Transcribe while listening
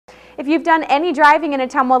If you've done any driving in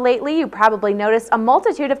Ottumwa lately, you probably noticed a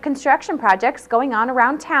multitude of construction projects going on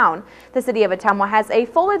around town. The city of Ottumwa has a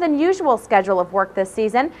fuller than usual schedule of work this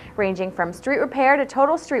season, ranging from street repair to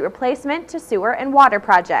total street replacement to sewer and water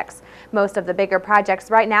projects. Most of the bigger projects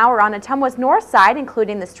right now are on Ottumwa's north side,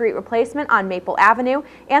 including the street replacement on Maple Avenue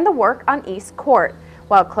and the work on East Court.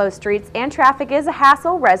 While closed streets and traffic is a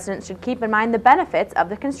hassle, residents should keep in mind the benefits of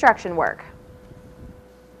the construction work.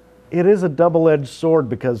 It is a double-edged sword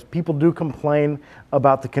because people do complain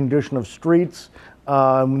about the condition of streets.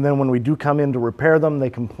 And then when we do come in to repair them, they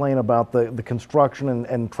complain about the construction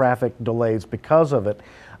and traffic delays because of it.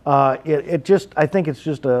 I think it's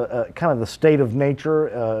just a kind of the state of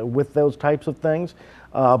nature with those types of things.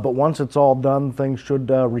 But once it's all done, things should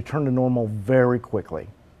return to normal very quickly.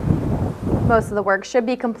 Most of the work should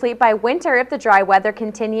be complete by winter if the dry weather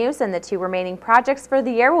continues, and the two remaining projects for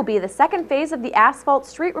the year will be the second phase of the asphalt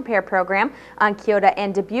street repair program on Kyoto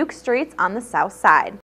and Dubuque streets on the south side.